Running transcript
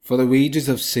For the wages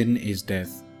of sin is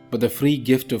death, but the free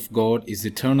gift of God is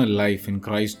eternal life in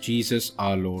Christ Jesus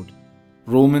our Lord.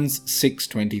 Romans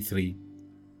 6:23.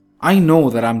 I know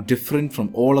that I'm different from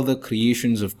all other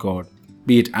creations of God,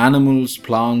 be it animals,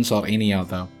 plants, or any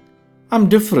other. I'm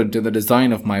different in the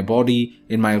design of my body,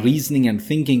 in my reasoning and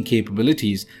thinking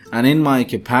capabilities, and in my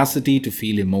capacity to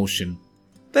feel emotion.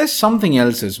 There's something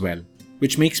else as well,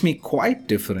 which makes me quite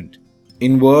different.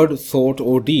 In word, thought,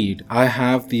 or deed, I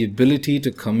have the ability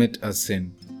to commit a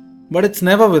sin. But it's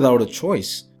never without a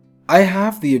choice. I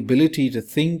have the ability to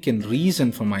think and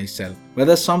reason for myself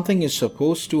whether something is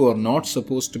supposed to or not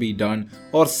supposed to be done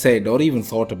or said or even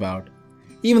thought about.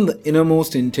 Even the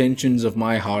innermost intentions of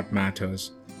my heart matters.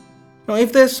 Now,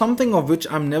 if there's something of which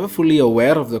I'm never fully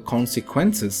aware of the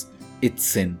consequences, it's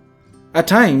sin. At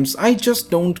times, I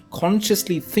just don't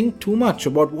consciously think too much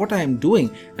about what I am doing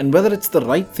and whether it's the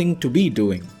right thing to be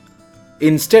doing.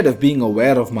 Instead of being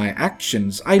aware of my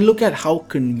actions, I look at how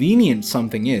convenient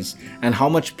something is and how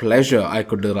much pleasure I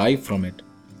could derive from it.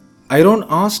 I don't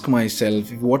ask myself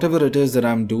if whatever it is that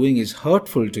I'm doing is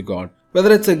hurtful to God,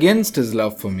 whether it's against His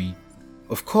love for me.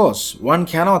 Of course, one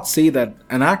cannot say that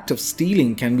an act of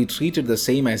stealing can be treated the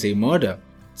same as a murder.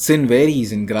 Sin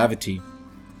varies in gravity.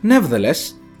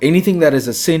 Nevertheless, anything that is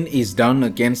a sin is done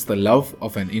against the love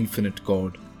of an infinite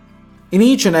God. In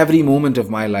each and every moment of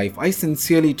my life, I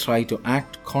sincerely try to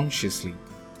act consciously,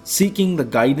 seeking the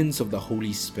guidance of the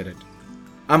Holy Spirit.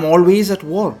 I'm always at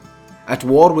war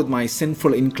with my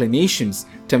sinful inclinations,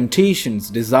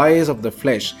 temptations, desires of the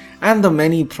flesh, and the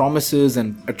many promises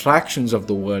and attractions of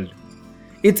the world.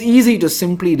 It's easy to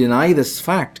simply deny this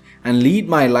fact and lead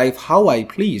my life how I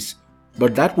please,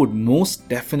 but that would most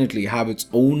definitely have its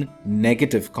own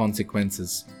negative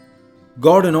consequences.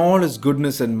 God in all His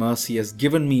goodness and mercy has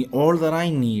given me all that I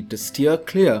need to steer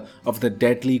clear of the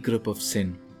deadly grip of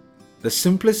sin. The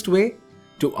simplest way?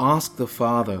 To ask the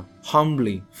Father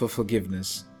humbly for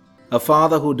forgiveness. A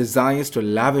Father who desires to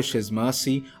lavish His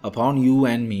mercy upon you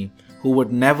and me, who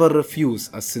would never refuse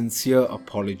a sincere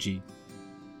apology.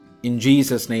 In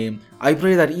Jesus' name, I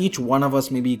pray that each one of us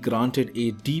may be granted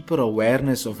a deeper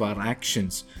awareness of our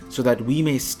actions so that we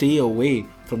may stay away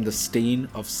from the stain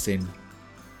of sin.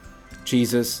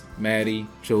 Jesus, Mary,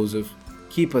 Joseph,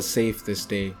 keep us safe this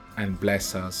day and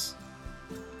bless us.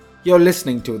 You're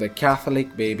listening to the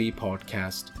Catholic Baby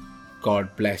Podcast.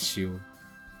 God bless you.